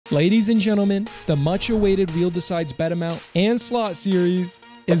Ladies and gentlemen, the much-awaited Wheel Decides Bet Amount and Slot Series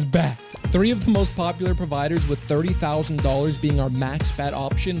is back. 3 of the most popular providers with $30,000 being our max bet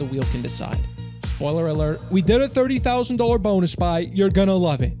option the wheel can decide. Spoiler alert, we did a $30,000 bonus buy. You're gonna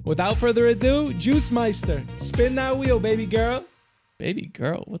love it. Without further ado, Juice Meister, spin that wheel, baby girl. Baby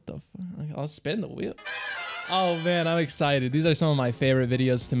girl, what the fuck? I'll spin the wheel. Oh man, I'm excited. These are some of my favorite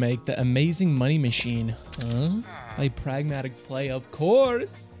videos to make. The Amazing Money Machine. A pragmatic play, of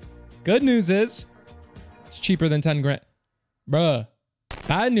course. Good news is, it's cheaper than 10 grand. Bruh.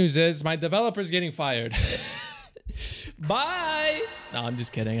 Bad news is, my developer's getting fired. Bye! No, I'm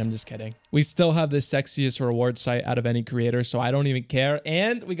just kidding. I'm just kidding. We still have the sexiest reward site out of any creator, so I don't even care.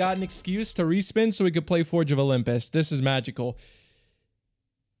 And we got an excuse to respin so we could play Forge of Olympus. This is magical.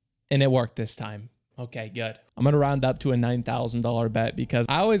 And it worked this time. Okay, good. I'm going to round up to a $9,000 bet because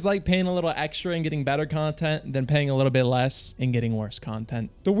I always like paying a little extra and getting better content than paying a little bit less and getting worse content.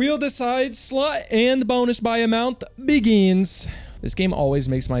 The Wheel Decides slot and bonus buy amount begins. This game always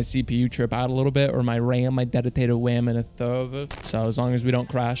makes my CPU trip out a little bit, or my RAM, my dedicated RAM in a third. So as long as we don't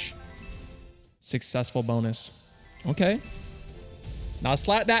crash, successful bonus. Okay. Now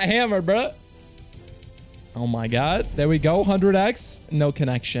slap that hammer, bro. Oh my God. There we go. 100x. No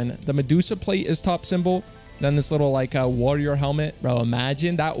connection. The Medusa plate is top symbol. Then this little like warrior helmet. Bro,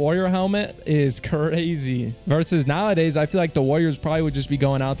 imagine that warrior helmet is crazy. Versus nowadays, I feel like the warriors probably would just be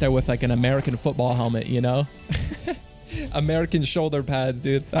going out there with like an American football helmet, you know? American shoulder pads,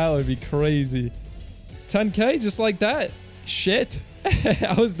 dude. That would be crazy. 10K just like that. Shit.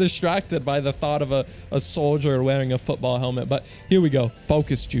 I was distracted by the thought of a soldier wearing a football helmet, but here we go.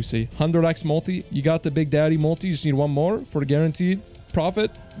 Focus, Juicy. 100x multi. You got the Big Daddy multi. You just need one more for the guaranteed profit,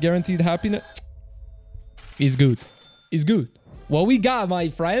 guaranteed happiness. He's good. He's good. What we got, my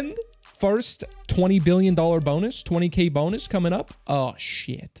friend? First $20 billion bonus, 20K bonus coming up. Oh,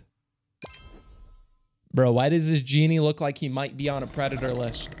 shit. Bro, why does this genie look like he might be on a predator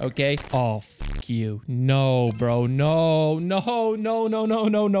list? Okay. Oh, fuck you. No, bro. No, no, no, no, no,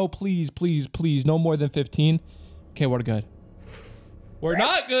 no, no. Please, please, please. No more than 15. Okay, we're good. We're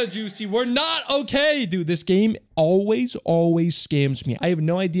not good, Juicy. We're not okay. Dude, this game always scams me. I have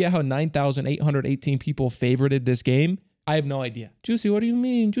no idea how 9,818 people favorited this game. I have no idea. Juicy, what do you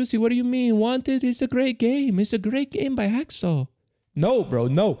mean? Juicy, what do you mean? Wanted is a great game. It's a great game by Hacksaw. No, bro,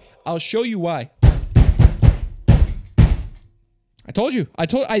 no. I'll show you why. I told you.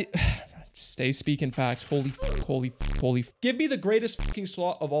 Stay speaking facts. Holy fuck, holy fuck, holy fuck. Give me the greatest fucking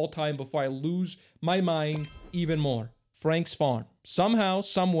slot of all time before I lose my mind even more. Frank's Farm. Somehow,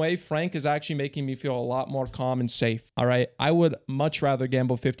 some way, Frank is actually making me feel a lot more calm and safe. All right. I would much rather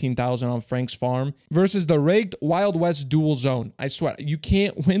gamble 15,000 on Frank's Farm versus the rigged Wild West dual zone. I swear, you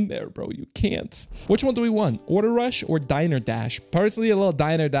can't win there, bro. You can't. Which one do we want? Order Rush or Diner Dash? Personally, a little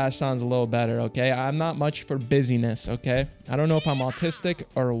Diner Dash sounds a little better, okay? I'm not much for busyness, okay? I don't know if I'm autistic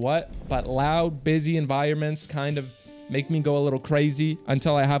or what, but loud, busy environments kind of make me go a little crazy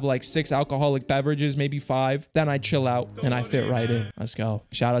until I have like 6 alcoholic beverages, maybe 5. Then I chill out and I fit right in. Let's go.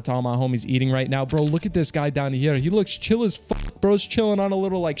 Shout out to all my homies eating right now. Bro, look at this guy down here. He looks chill as fuck. Bro's chilling on a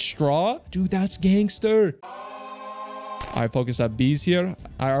little like straw. Dude, that's gangster. All right, focus up. B's here.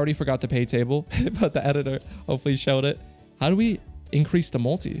 I already forgot the pay table, but the editor hopefully showed it. How do we increase the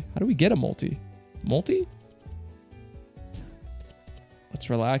multi? How do we get a multi? Multi? Let's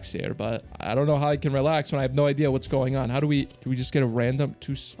relax here, but I don't know how I can relax when I have no idea what's going on. How do we just get a random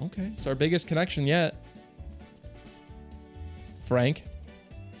two? Okay, it's our biggest connection yet. Frank,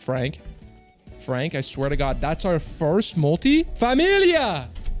 I swear to God, that's our first multi. Familia,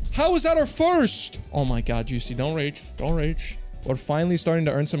 how is that our first? Oh my God, Juicy, don't rage, don't rage. We're finally starting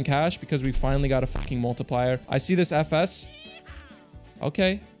to earn some cash because we finally got a fucking multiplier. I see this FS.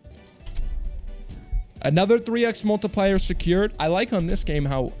 Okay. Another 3x multiplier secured. I like on this game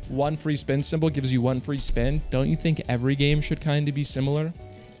how 1 free spin symbol gives you 1 free spin. Don't you think every game should kind of be similar?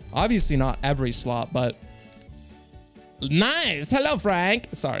 Obviously not every slot, but... Nice! Hello, Frank!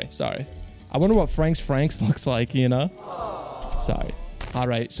 Sorry. I wonder what Frank's looks like, you know? Sorry. All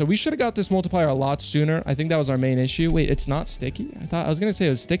right, so we should have got this multiplier a lot sooner. I think that was our main issue. Wait, it's not sticky? I was going to say it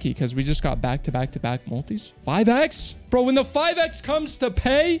was sticky because we just got back-to-back multis. 5x? Bro, when the 5x comes to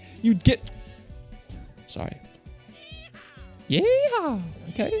pay, you get... Sorry. Yeah.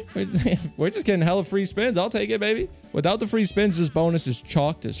 Okay. We're just getting hella free spins. I'll take it, baby. Without the free spins, this bonus is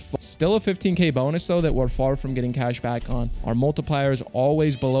chalked as fuck. Still a 15K bonus, though, that we're far from getting cash back on. Our multiplier is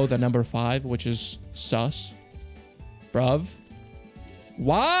always below the number 5, which is sus. Bruv.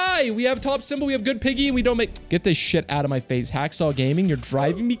 Why? We have top symbol. We have good piggy. And we don't make... Get this shit out of my face. Hacksaw Gaming, you're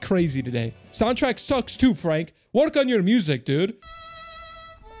driving me crazy today. Soundtrack sucks too, Frank. Work on your music, dude.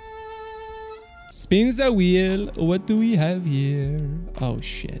 Spins the wheel. What do we have here? Oh,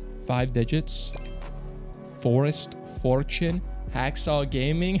 shit. 5 digits. Forest Fortune. Hacksaw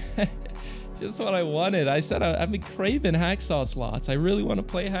Gaming. Just what I wanted. I said I've been craving hacksaw slots. I really want to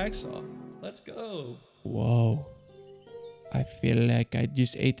play hacksaw. Let's go. Whoa. I feel like I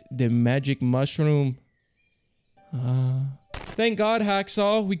just ate the magic mushroom. Thank God,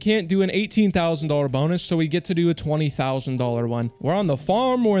 hacksaw. We can't do an $18,000 bonus, so we get to do a $20,000 one. We're on the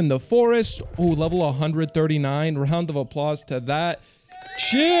farm. We're in the forest. Oh, level 139. Round of applause to that.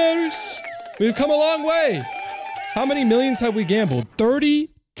 Cheers. We've come a long way. How many millions have we gambled?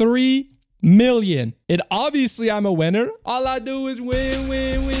 33 million. And obviously, I'm a winner. All I do is win,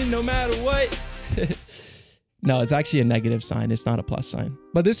 win, win, no matter what. No, it's actually a negative sign. It's not a plus sign.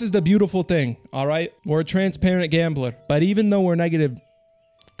 But this is the beautiful thing, all right? We're a transparent gambler. But even though we're negative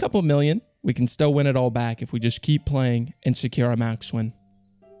a couple million, we can still win it all back if we just keep playing and secure a max win.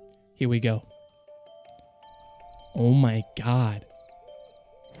 Here we go. Oh my God.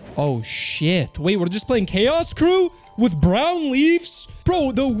 Oh shit. Wait, we're just playing Chaos Crew with brown leaves?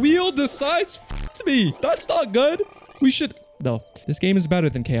 Bro, the wheel decides f***ed me. That's not good. We should... No, this game is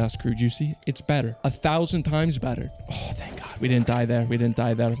better than Chaos Crew, Juicy. It's better. 1,000 times better. Oh, thank God. We didn't die there. We didn't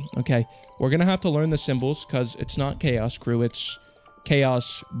die there. Okay. We're going to have to learn the symbols because it's not Chaos Crew. It's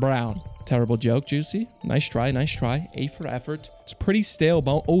Chaos Brown. Terrible joke, Juicy. Nice try. Nice try. A for effort. It's pretty stale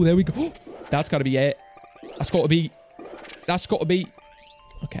bone. Oh, there we go. That's got to be it. That's got to be. That's got to be.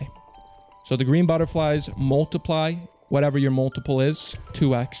 Okay. So the green butterflies multiply whatever your multiple is.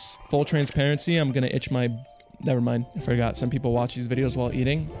 2x. Full transparency. I'm going to itch my... Never mind. I forgot. Some people watch these videos while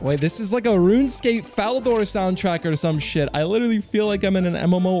eating. Wait, this is like a RuneScape Faldor soundtrack or some shit. I literally feel like I'm in an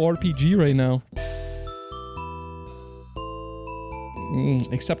MMORPG right now.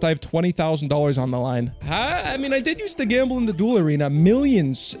 Except I have $20,000 on the line. I mean, I did used to gamble in the duel arena.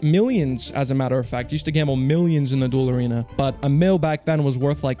 Millions, as a matter of fact. Used to gamble millions in the duel arena. But a mil back then was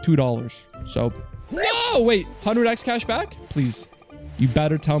worth like $2. So, no! Wait, 100x cash back? Please. You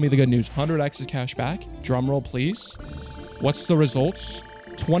better tell me the good news. 100x is cash back. Drum roll, please. What's the results?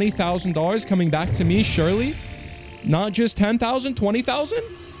 $20,000 coming back to me, surely? Not just 10,000, 20,000?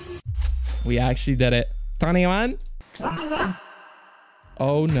 We actually did it. 21?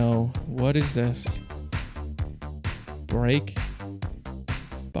 Oh no. What is this? Break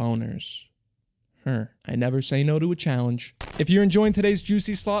boners. I never say no to a challenge. If you're enjoying today's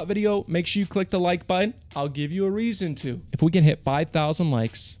juicy slot video, make sure you click the like button. I'll give you a reason to. If we can hit 5,000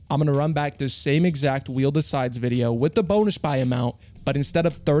 likes, I'm going to run back this same exact Wheel Decides video with the bonus buy amount, but instead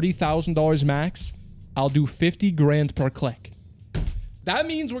of $30,000 max, I'll do 50 grand per click. That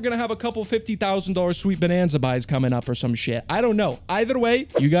means we're going to have a couple $50,000 sweet bonanza buys coming up or some shit. I don't know. Either way,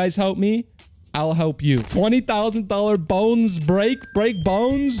 you guys help me. I'll help you. $20,000 bones break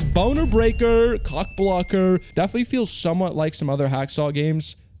bones, boner breaker, cock blocker. Definitely feels somewhat like some other hacksaw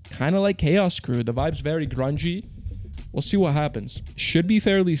games. Kind of like Chaos Crew. The vibe's very grungy. We'll see what happens. Should be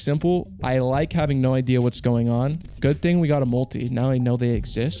fairly simple. I like having no idea what's going on. Good thing we got a multi. Now I know they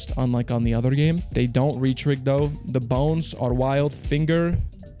exist, unlike on the other game. They don't retrig though. The bones are wild. Finger.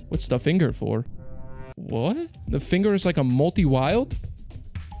 What's the finger for? What? The finger is like a multi-wild?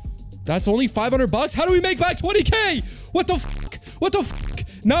 That's only 500 bucks. How do we make back 20K? What the fuck? What the fuck?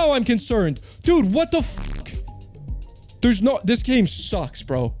 Now I'm concerned. Dude, what the fuck? There's no... This game sucks,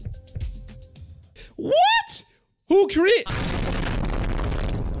 bro. What? Who created...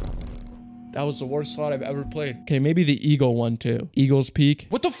 That was the worst slot I've ever played. Okay, maybe the Eagle one too. Eagle's Peak.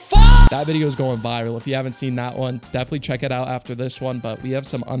 What the fuck? That video is going viral. If you haven't seen that one, definitely check it out after this one. But we have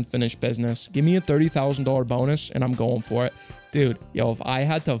some unfinished business. Give me a $30,000 bonus and I'm going for it. Dude, yo, if I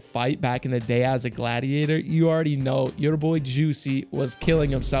had to fight back in the day as a gladiator, you already know your boy Juicy was killing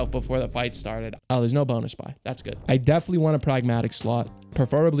himself before the fight started. Oh, there's no bonus buy. That's good. I definitely want a pragmatic slot,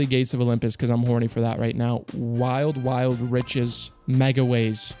 preferably Gates of Olympus because I'm horny for that right now. Wild Riches, Mega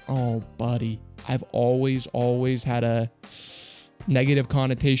Ways. Oh, buddy. I've always had a negative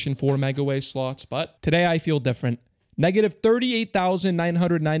connotation for Mega Way slots, but today I feel different. Negative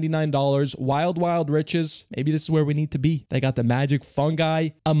 $38,999. Wild Riches. Maybe this is where we need to be. They got the magic fungi.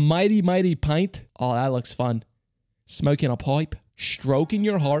 A mighty pint. Oh, that looks fun. Smoking a pipe. Stroking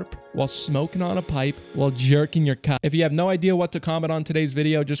your harp while smoking on a pipe while jerking your cup. If you have no idea what to comment on today's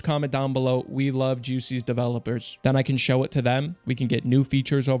video, just comment down below. We love Juicy's developers. Then I can show it to them. We can get new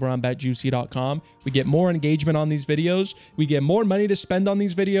features over on betjuicy.com. We get more engagement on these videos. We get more money to spend on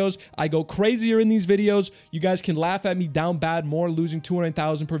these videos. I go crazier in these videos. You guys can laugh at me down bad more, losing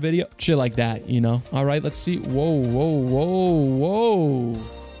 200,000 per video. Shit like that, you know? All right, let's see. Whoa.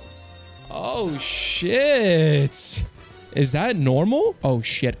 Oh, shit. Is that normal? Oh,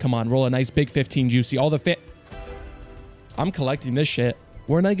 shit. Come on. Roll a nice big 15 juicy. All the I'm collecting this shit.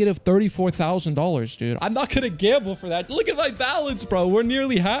 We're negative $34,000, dude. I'm not going to gamble for that. Look at my balance, bro. We're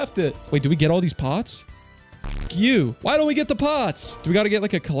nearly halved it. Wait, do we get all these pots? F you. Why don't we get the pots? Do we got to get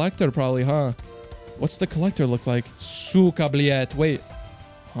like a collector probably, huh? What's the collector look like? Suka bliet. Wait.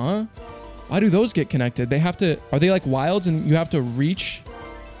 Huh? Why do those get connected? They have to... Are they like wilds and you have to reach?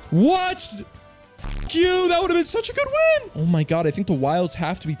 What? F you. That would have been such a good win. Oh my god. I think the wilds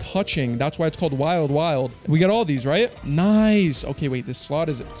have to be touching. That's why it's called wild. We got all these, right? Nice. Okay, wait. This slot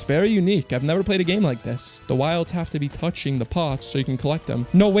is... It's very unique. I've never played a game like this. The wilds have to be touching the pots so you can collect them.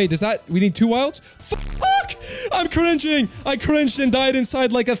 No, wait. Does that... We need 2 wilds? Fuck! I'm cringing. I cringed and died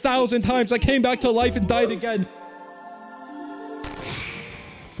inside like 1,000 times. I came back to life and died again.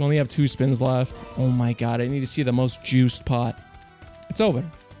 We only have 2 spins left. Oh my god. I need to see the most juiced pot. It's over.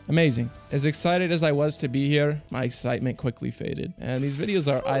 Amazing. As excited as I was to be here, my excitement quickly faded. And these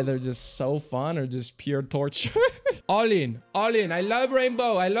videos are either just so fun or just pure torture. All in. All in. I love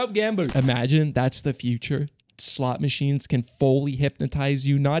Rainbow. I love gamble. Imagine that's the future. Slot machines can fully hypnotize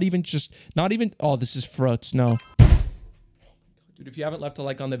you. Not even... Oh, this is Frutz. No. Dude, if you haven't left a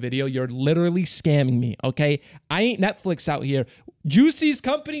like on the video, you're literally scamming me, okay? I ain't Netflix out here. Juicy's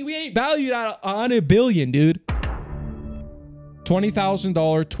company, we ain't valued on $1 billion, dude.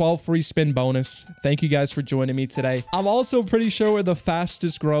 $20,000, 12 free spin bonus. Thank you guys for joining me today. I'm also pretty sure we're the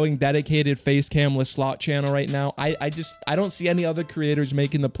fastest growing dedicated face camless slot channel right now. I don't see any other creators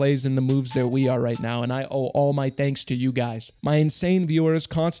making the plays and the moves that we are right now. And I owe all my thanks to you guys. My insane viewers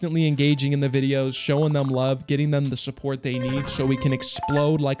constantly engaging in the videos, showing them love, getting them the support they need so we can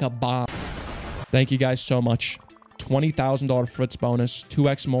explode like a bomb. Thank you guys so much. $20,000 Frutz bonus,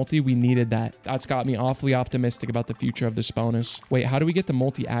 2x multi. We needed that. That's got me awfully optimistic about the future of this bonus. Wait, how do we get the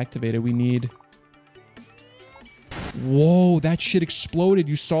multi activated? We need... Whoa, that shit exploded.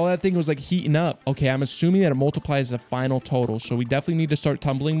 You saw that thing? It was like heating up. Okay, I'm assuming that it multiplies the final total. So we definitely need to start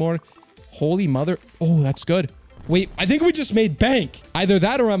tumbling more. Holy mother. Oh, that's good. Wait, I think we just made bank. Either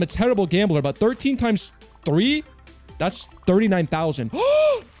that or I'm a terrible gambler, but 13 times 3? That's 39,000.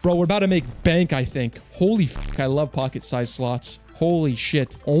 Bro, we're about to make bank, I think. Holy fuck, I love pocket-sized slots. Holy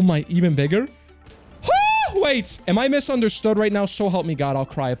shit. Oh my, even bigger? Wait, am I misunderstood right now? So help me God, I'll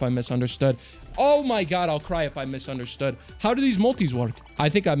cry if I'm misunderstood. Oh my god, I'll cry if I'm misunderstood. How do these multis work? I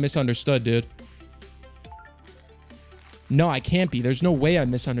think I'm misunderstood, dude. No, I can't be. There's no way I'm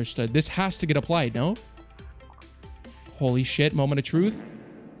misunderstood. This has to get applied, no? Holy shit, moment of truth.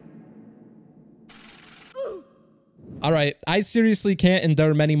 All right, I seriously can't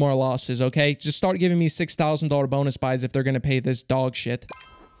endure many more losses, okay? Just start giving me $6,000 bonus buys if they're going to pay this dog shit.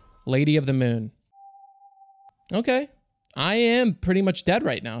 Lady of the Moon. Okay. I am pretty much dead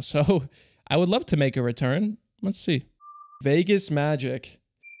right now, so I would love to make a return. Let's see. Vegas Magic.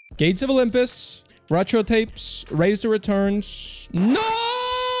 Gates of Olympus. Retro Tapes. Razor Returns. No!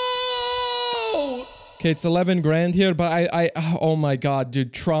 Okay, it's 11 grand here, but oh my god,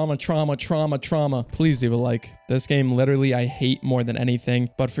 dude. Trauma. Please leave a like. This game, literally, I hate more than anything.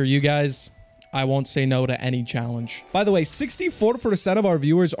 But for you guys, I won't say no to any challenge. By the way, 64% of our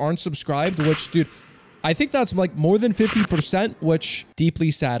viewers aren't subscribed, which, dude, I think that's like more than 50%, which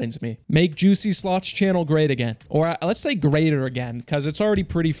deeply saddens me. Make Juicy Slots channel great again. Or let's say greater again, because it's already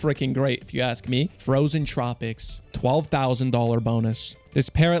pretty freaking great, if you ask me. Frozen Tropics. $12,000 bonus. This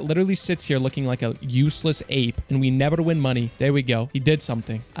parrot literally sits here looking like a useless ape, and we never win money. There we go. He did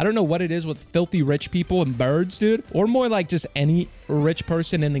something. I don't know what it is with filthy rich people and birds, dude. Or more like just any rich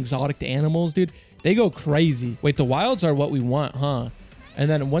person and exotic animals, dude. They go crazy. Wait, the wilds are what we want, huh? And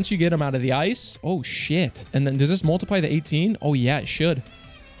then once you get them out of the ice, oh shit. And then does this multiply the 18? Oh yeah, it should.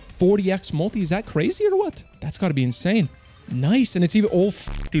 40x multi, is that crazy or what? That's gotta be insane. Nice, and it's even, oh,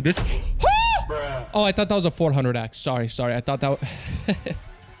 dude, this. Oh, I thought that was a 400x. Sorry. I thought that was...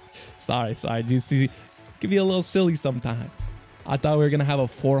 sorry. Juicy can be a little silly sometimes. I thought we were gonna have a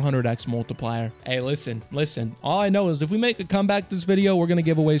 400x multiplier. Hey, listen. All I know is if we make a comeback this video, we're gonna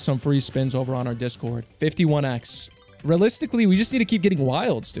give away some free spins over on our Discord. 51x. Realistically, we just need to keep getting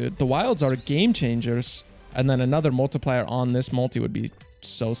wilds, dude. The wilds are game changers. And then another multiplier on this multi would be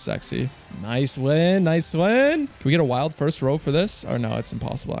so sexy. Nice win. Can we get a wild first row for this? Or no, it's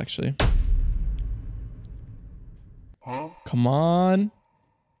impossible, actually. Huh? Come on.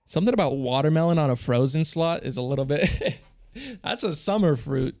 Something about watermelon on a frozen slot is a little bit... That's a summer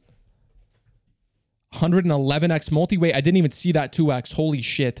fruit. 111x multi. Wait, I didn't even see that 2x. Holy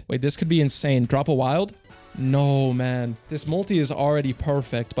shit. Wait, this could be insane. Drop a wild? No, man. This multi is already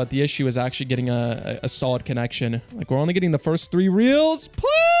perfect, but the issue is actually getting a solid connection. Like, we're only getting the first 3 reels.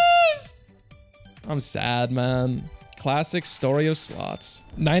 Please! I'm sad, man. Classic story of slots.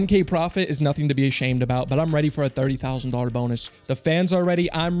 9K profit is nothing to be ashamed about, but I'm ready for a $30,000 bonus. The fans are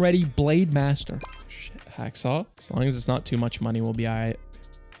ready. I'm ready. Blade Master. Shit, hacksaw. As long as it's not too much money, we'll be all right.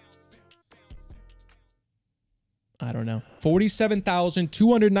 I don't know.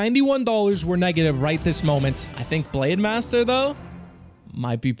 $47,291 were negative right this moment. I think Blade Master, though,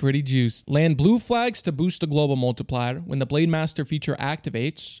 might be pretty juiced. Land blue flags to boost the global multiplier. When the Blade Master feature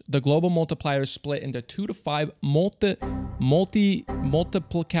activates, the global multiplier is split into 2 to 5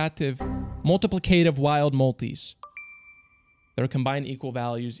 multiplicative wild multis. Their combined equal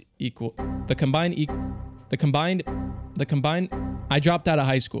values equal. The combined. I dropped out of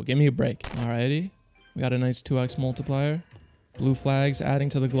high school. Give me a break. Alrighty. We got a nice 2x multiplier. Blue flags adding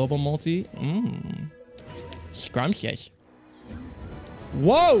to the global multi. Scrumptious.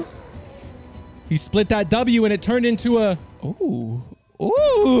 Whoa! He split that W and it turned into a... Ooh.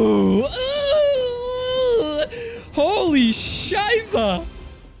 Ooh. Ooh. Holy Giza!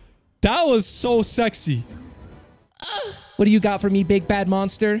 That was so sexy. What do you got for me, big bad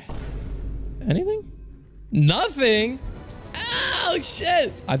monster? Anything? Nothing? Oh,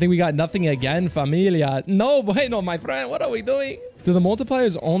 shit. I think we got nothing again, familia. No, bueno, my friend. What are we doing? Do the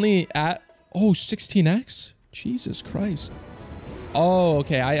multipliers only at... Oh, 16x? Jesus Christ. Oh,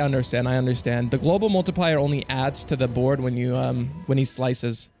 okay. I understand. I understand. The global multiplier only adds to the board when you when he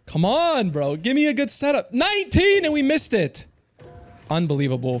slices. Come on, bro. Give me a good setup. 19 and we missed it.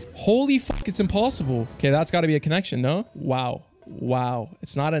 Unbelievable. Holy fuck, it's impossible. Okay, that's got to be a connection, no? Wow. Wow.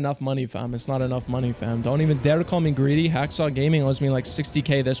 It's not enough money, fam. It's not enough money, fam. Don't even dare to call me greedy. Hacksaw Gaming owes me like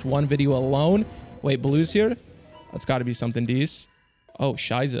 60K this one video alone. Wait, Blue's here? That's got to be something decent. Oh,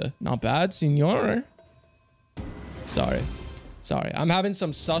 Giza. Not bad, senor. Sorry. Sorry. I'm having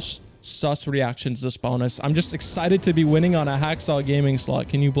some sus reactions this bonus. I'm just excited to be winning on a Hacksaw Gaming slot.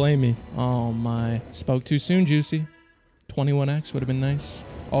 Can you blame me? Oh, my. Spoke too soon, Juicy. 21x would have been nice.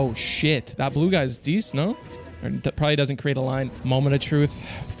 Oh, shit. That blue guy's decent, no? Or that probably doesn't create a line. Moment of truth.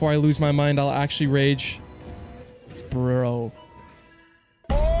 Before I lose my mind, I'll actually rage. Bro.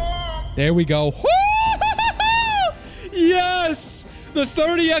 There we go. Yes! The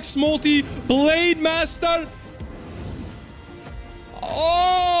 30x multi Blade Master.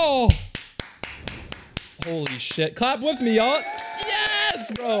 Oh! Holy shit. Clap with me, y'all.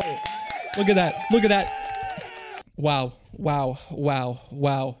 Yes, bro. Look at that. Look at that. Wow. Wow. Wow.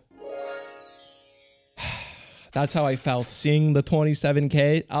 Wow. That's how I felt seeing the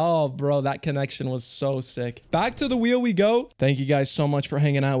 27K. Oh, bro, that connection was so sick. Back to the wheel we go. Thank you guys so much for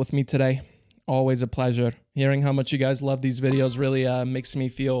hanging out with me today. Always a pleasure. Hearing how much you guys love these videos really makes me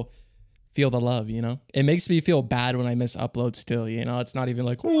feel the love, you know? It makes me feel bad when I miss uploads too, you know? It's not even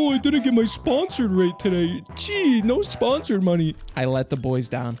like, oh, I didn't get my sponsored rate today. Gee, no sponsored money. I let the boys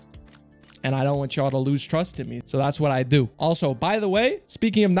down. And I don't want y'all to lose trust in me. So that's what I do. Also, by the way,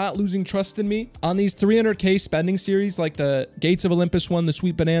 speaking of not losing trust in me, on these 300K spending series, like the Gates of Olympus one, the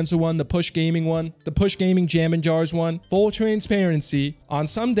Sweet Bonanza one, the Push Gaming one, the Push Gaming Jam and Jars one, full transparency, on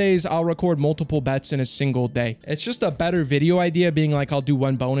some days, I'll record multiple bets in a single day. It's just a better video idea being like, I'll do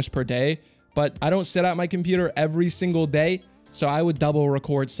one bonus per day, but I don't sit at my computer every single day. So I would double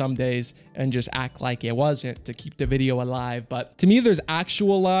record some days and just act like it wasn't to keep the video alive. But to me, there's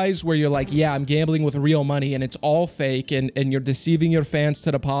actual lies where you're like, yeah, I'm gambling with real money and it's all fake and you're deceiving your fans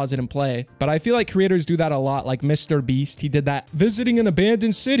to deposit and play. But I feel like creators do that a lot. Like Mr. Beast, he did that visiting an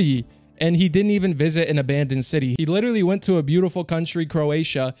abandoned city. And he didn't even visit an abandoned city. He literally went to a beautiful country,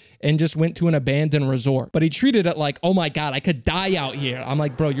 Croatia, and just went to an abandoned resort. But he treated it like, oh my God, I could die out here. I'm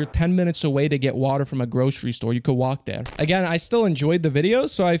like, bro, you're 10 minutes away to get water from a grocery store. You could walk there. Again, I still enjoyed the video.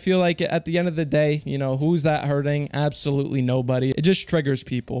 So I feel like at the end of the day, you know, who's that hurting? Absolutely nobody. It just triggers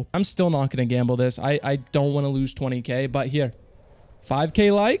people. I'm still not going to gamble this. I don't want to lose 20K, but here.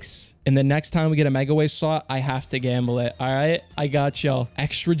 5K likes, and the next time we get a Mega Wave slot, I have to gamble it. All right, I got y'all.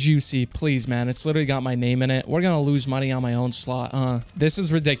 Extra juicy, please, man. It's literally got my name in it. We're gonna lose money on my own slot. This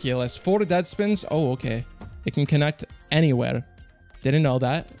is ridiculous. 4 dead spins. Oh, okay. It can connect anywhere. Didn't know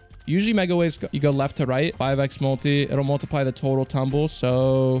that. Usually Mega Waves, you go left to right. 5x multi. It'll multiply the total tumble.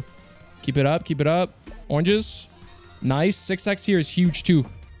 So keep it up. Keep it up. Oranges. Nice. 6x here is huge too.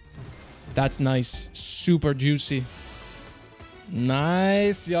 That's nice. Super juicy.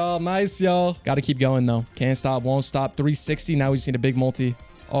 Nice, y'all. Nice, y'all. Gotta keep going, though. Can't stop, won't stop. 360. Now we just need a big multi.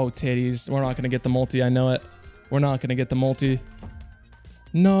 Oh, titties. We're not gonna get the multi. I know it. We're not gonna get the multi.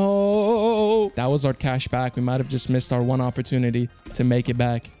 No. That was our cash back. We might have just missed our one opportunity to make it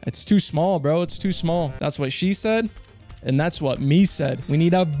back. It's too small, bro. It's too small. That's what she said. And that's what me said. We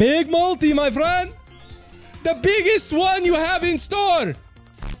need a big multi, my friend. The biggest one you have in store.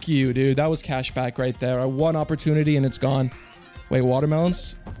 Fuck you, dude. That was cash back right there. One opportunity and it's gone. Wait,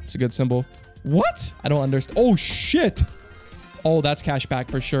 watermelons? It's a good symbol. What? I don't understand. Oh, shit. Oh, that's cash back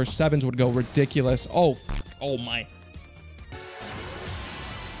for sure. Sevens would go ridiculous. Oh, oh my.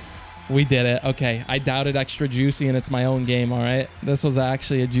 We did it. Okay, I doubted extra juicy and it's my own game, all right? This was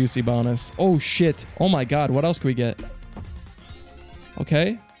actually a juicy bonus. Oh, shit. Oh, my God. What else can we get?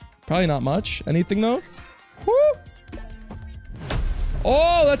 Okay. Probably not much. Anything, though? Woo!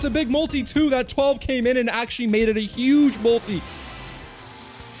 Oh, that's a big multi, too. That 12 came in and actually made it a huge multi.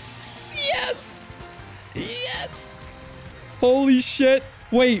 Yes! Yes! Holy shit.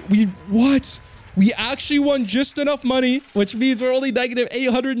 Wait, what? We actually won just enough money, which means we're only negative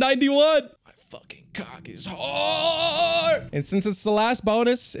 891. My fucking cock is hard. And since it's the last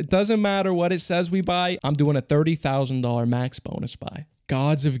bonus, it doesn't matter what it says we buy. I'm doing a $30,000 max bonus buy.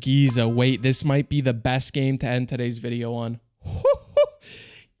 Gods of Giza. Wait, this might be the best game to end today's video on.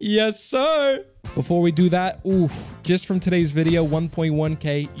 Yes, sir. Before we do that, oof, just from today's video,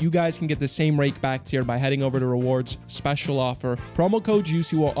 1.1K, you guys can get the same rake back tier by heading over to rewards. Special offer. Promo code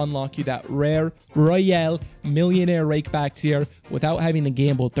Juicy will unlock you that rare Royale millionaire rake back tier without having to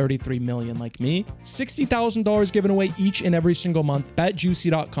gamble 33 million like me. $60,000 given away each and every single month.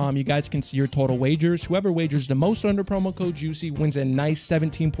 BetJuicy.com. You guys can see your total wagers. Whoever wagers the most under promo code Juicy wins a nice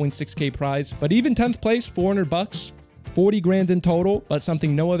 17.6K prize. But even 10th place, 400 bucks. 40 grand in total, but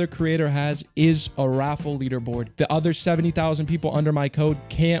something no other creator has is a raffle leaderboard. The other 70,000 people under my code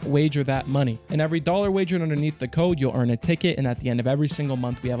can't wager that money. And every dollar wagered underneath the code, you'll earn a ticket. And at the end of every single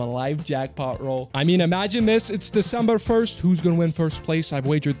month, we have a live jackpot roll. I mean, imagine this. It's December 1st. Who's going to win first place? I've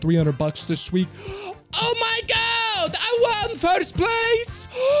wagered 300 bucks this week. Oh my God, I won first place.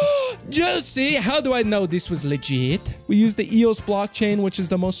 Juicy. How do I know this was legit? We use the EOS blockchain, which is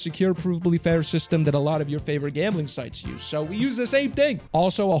the most secure, provably fair system that a lot of your favorite gambling sites use. So we use the same thing.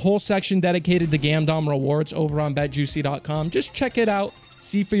 Also, a whole section dedicated to Gamdom rewards over on betjuicy.com. Just check it out.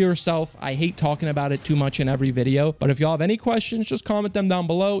 See for yourself. I hate talking about it too much in every video, but if y'all have any questions, just comment them down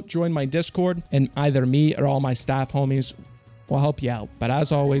below. Join my Discord, and either me or all my staff homies will help you out. But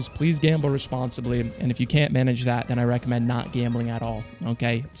as always, please gamble responsibly. And if you can't manage that, then I recommend not gambling at all.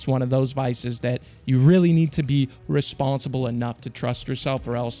 Okay? It's one of those vices that you really need to be responsible enough to trust yourself,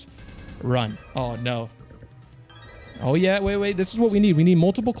 or else run. Oh, no. Oh, yeah. Wait. This is what we need. We need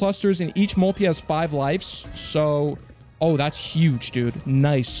multiple clusters, and each multi has 5 lives. So, oh, that's huge, dude.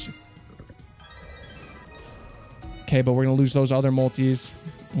 Nice. Okay, but we're going to lose those other multis.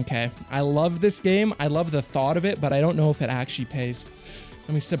 Okay, I love this game. I love the thought of it, but I don't know if it actually pays.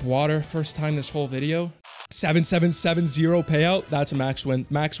 Let me sip water. First time this whole video. 7770 payout. That's a max win.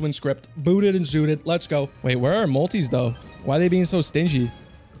 Max win script. Booted and zooted. Let's go. Wait, where are multis though? Why are they being so stingy?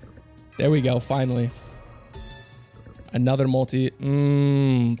 There we go. Finally. Another multi.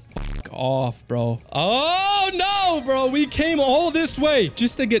 Fuck off, bro. Oh, no, bro. We came all this way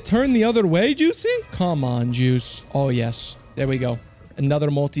just to get turned the other way, Juicy? Come on, Juice. Oh, yes. There we go.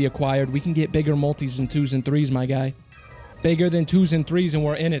 Another multi acquired. We can get bigger multis than 2s and 3s, my guy. Bigger than 2s and 3s, and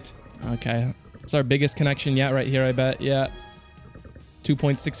we're in it. Okay. It's our biggest connection yet right here, I bet. Yeah.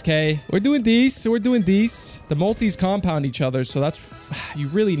 2.6K. We're doing these. We're doing these. The multis compound each other, so that's... You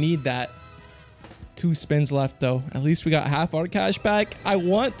really need that. 2 spins left, though. At least we got half our cash back. I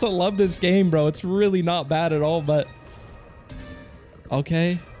want to love this game, bro. It's really not bad at all, but...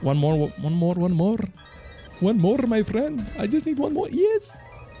 Okay. One more. One more, my friend. I just need one more. Yes.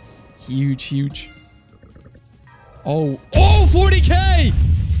 Huge, huge. Oh, 40K.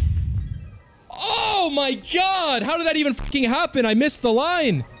 Oh my God. How did that even fucking happen? I missed the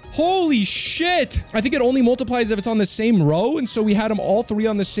line. Holy shit. I think it only multiplies if it's on the same row. And so we had them all 3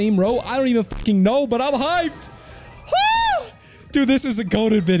 on the same row. I don't even fucking know, but I'm hyped. Woo! Dude, this is a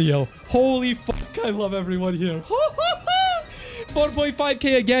goated video. Holy fuck. I love everyone here.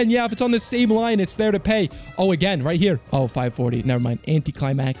 4.5K again. Yeah, if it's on the same line, it's there to pay. Oh, again, right here. Oh, 540. Never mind.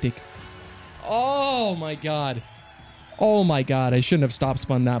 Anticlimactic. Oh, my God. Oh, my God. I shouldn't have stop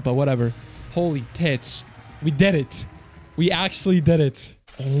spun that, but whatever. Holy tits. We did it. We actually did it.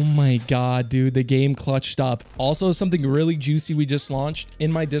 Oh my God, dude, the game clutched up. Also, something really juicy we just launched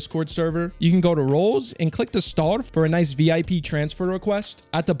in my Discord server. You can go to roles and click the star for a nice VIP transfer request.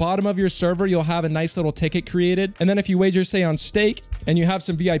 At the bottom of your server, you'll have a nice little ticket created. And then if you wager, say on stake, and you have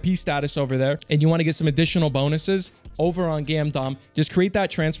some VIP status over there, and you want to get some additional bonuses, over on Gamdom, just create that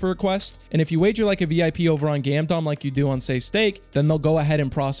transfer request. And if you wager like a VIP over on Gamdom like you do on, say, Stake, then they'll go ahead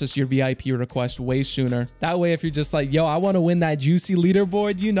and process your VIP request way sooner. That way, if you're just like, yo, I want to win that juicy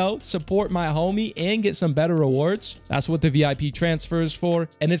leaderboard, you know, support my homie and get some better rewards, that's what the VIP transfer is for.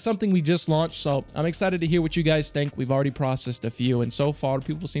 And it's something we just launched, so I'm excited to hear what you guys think. We've already processed a few, and so far,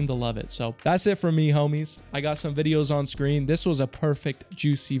 people seem to love it. So that's it for me, homies. I got some videos on screen. This was a perfect,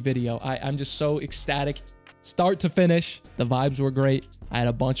 juicy video. I'm just so ecstatic. Start to finish, the vibes were great. I had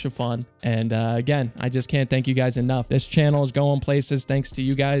a bunch of fun. And again, I just can't thank you guys enough. This channel is going places thanks to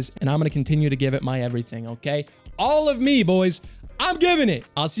you guys, and I'm going to continue to give it my everything, okay? All of me, boys. I'm giving it.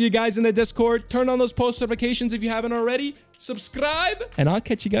 I'll see you guys in the Discord. Turn on those post notifications if you haven't already. Subscribe, and I'll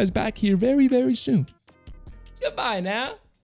catch you guys back here very, very soon. Goodbye now.